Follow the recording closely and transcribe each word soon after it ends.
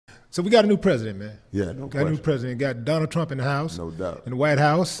So we got a new president, man. Yeah, no got question. a new president. Got Donald Trump in the House. No doubt. In the White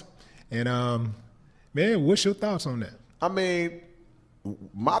House. And, man, what's your thoughts on that? I mean,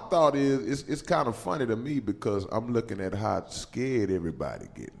 my thought is it's kind of funny to me because I'm looking at how scared everybody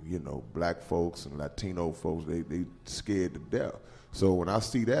getting. You know, black folks and Latino folks, they scared to death. So when I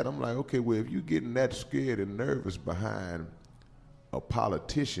see that, I'm like, okay, well, if you're getting that scared and nervous behind a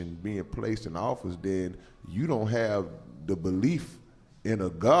politician being placed in office, then you don't have the belief in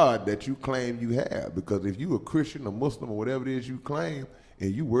a God that you claim you have. Because if you a Christian, a Muslim, or whatever it is you claim,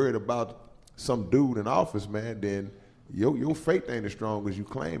 and you worried about some dude in office, man, then your faith ain't as strong as you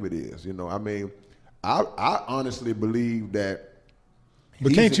claim it is. You know, I mean, I honestly believe that.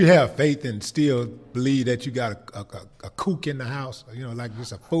 But can't you have faith and still believe that you got a kook in the house? You know, like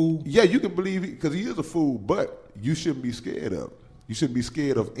just a fool? Yeah, you can believe it because he is a fool, but you shouldn't be scared of. You shouldn't be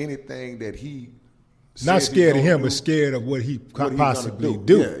scared of anything that he. Not scared of him, but scared of what he could possibly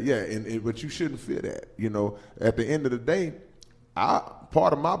do. Yeah, but you shouldn't fear that. You know, at the end of the day,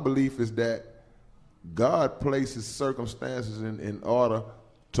 part of my belief is that God places circumstances in order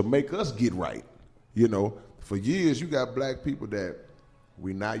to make us get right. You know, for years you got black people that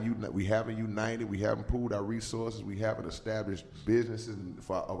we haven't united, we haven't pooled our resources, we haven't established businesses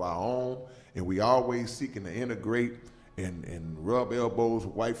of our own, and we always seeking to integrate and rub elbows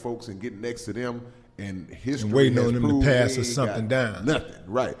with white folks and get next to them. And history and waiting on them to pass or or something down. Nothing,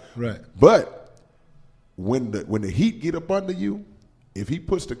 right? Right. But when the heat get up under you, if he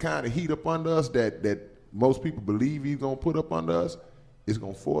puts the kind of heat up under us that most people believe he's gonna put up under us, it's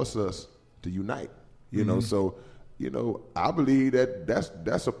gonna force us to unite. You know, so you know, I believe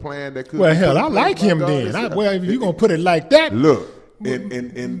that's a plan that could. Well, hell, I like him then. If you're gonna put it like that, look.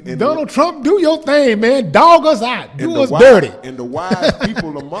 And Donald Trump, do your thing, man. Dog us out. Do us dirty. And the wise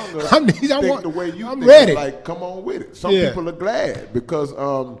people among us think the way you think. Ready. Like, come on with it. Some people are glad because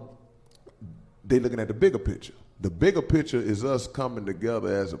they're looking at the bigger picture. The bigger picture is us coming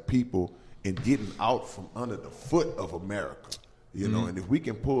together as a people and getting out from under the foot of America. You know, and if we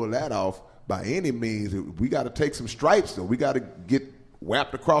can pull that off by any means, we got to take some stripes, though. We got to get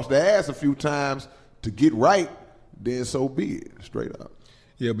whapped across the ass a few times to get right. Then so be it, straight up.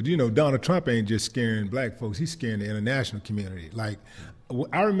 Yeah, but you know, Donald Trump ain't just scaring black folks; he's scaring the international community. Like,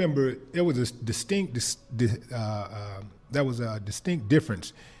 I remember there was a distinct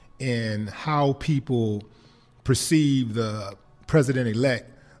difference in how people perceive the president-elect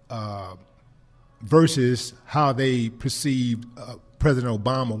versus how they perceived President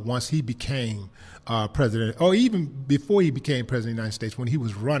Obama once he became president, or even before he became president of the United States when he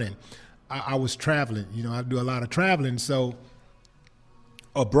was running. I was traveling, you know, I do a lot of traveling, so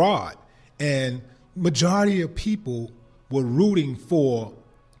abroad, and majority of people were rooting for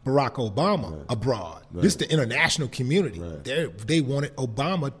Barack Obama abroad. Right. This is the international community. Right. They wanted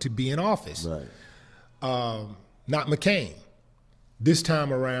Obama to be in office, not McCain. This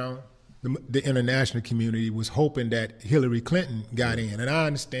time around, the international community was hoping that Hillary Clinton got in. And I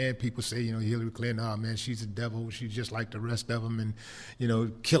understand people say, you know, Hillary Clinton, oh man, she's a devil. She's just like the rest of them. And, you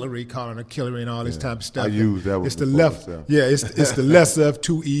know, Killary, calling her Killary and all this type of stuff. I use that one. It's the left. Yeah, it's the lesser of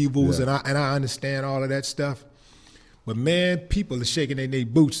two evils. Yeah. And I understand all of that stuff. But man, people are shaking their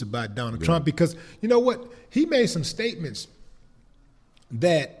boots about Donald Trump because, you know what? He made some statements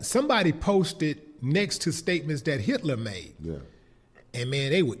that somebody posted next to statements that Hitler made. Yeah. And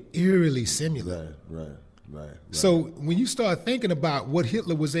man, they were eerily similar. Right. So when you start thinking about what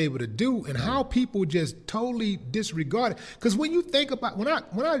Hitler was able to do and how people just totally disregard it, because when you think about when I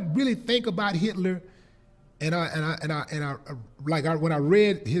really think about Hitler, when I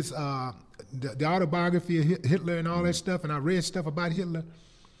read his the autobiography of Hitler and all that stuff, and I read stuff about Hitler,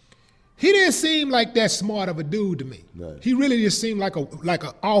 he didn't seem like that smart of a dude to me. Right. He really just seemed like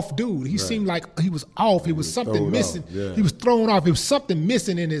a off dude. He seemed like he was off. He was something missing. Yeah. He was thrown off. There was something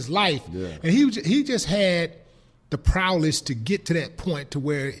missing in his life. Yeah. And he just had the prowess to get to that point to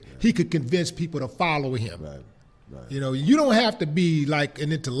where he could convince people to follow him. Right. You know, you don't have to be like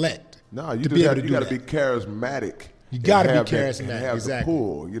an intellect. No, you got to be charismatic. You got to be charismatic. And have the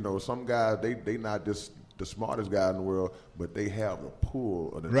pull. You know, some guys they not just the smartest guy in the world, but they have the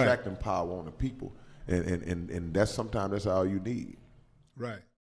pull or the attracting power on the people, and that's sometimes that's all you need. Right.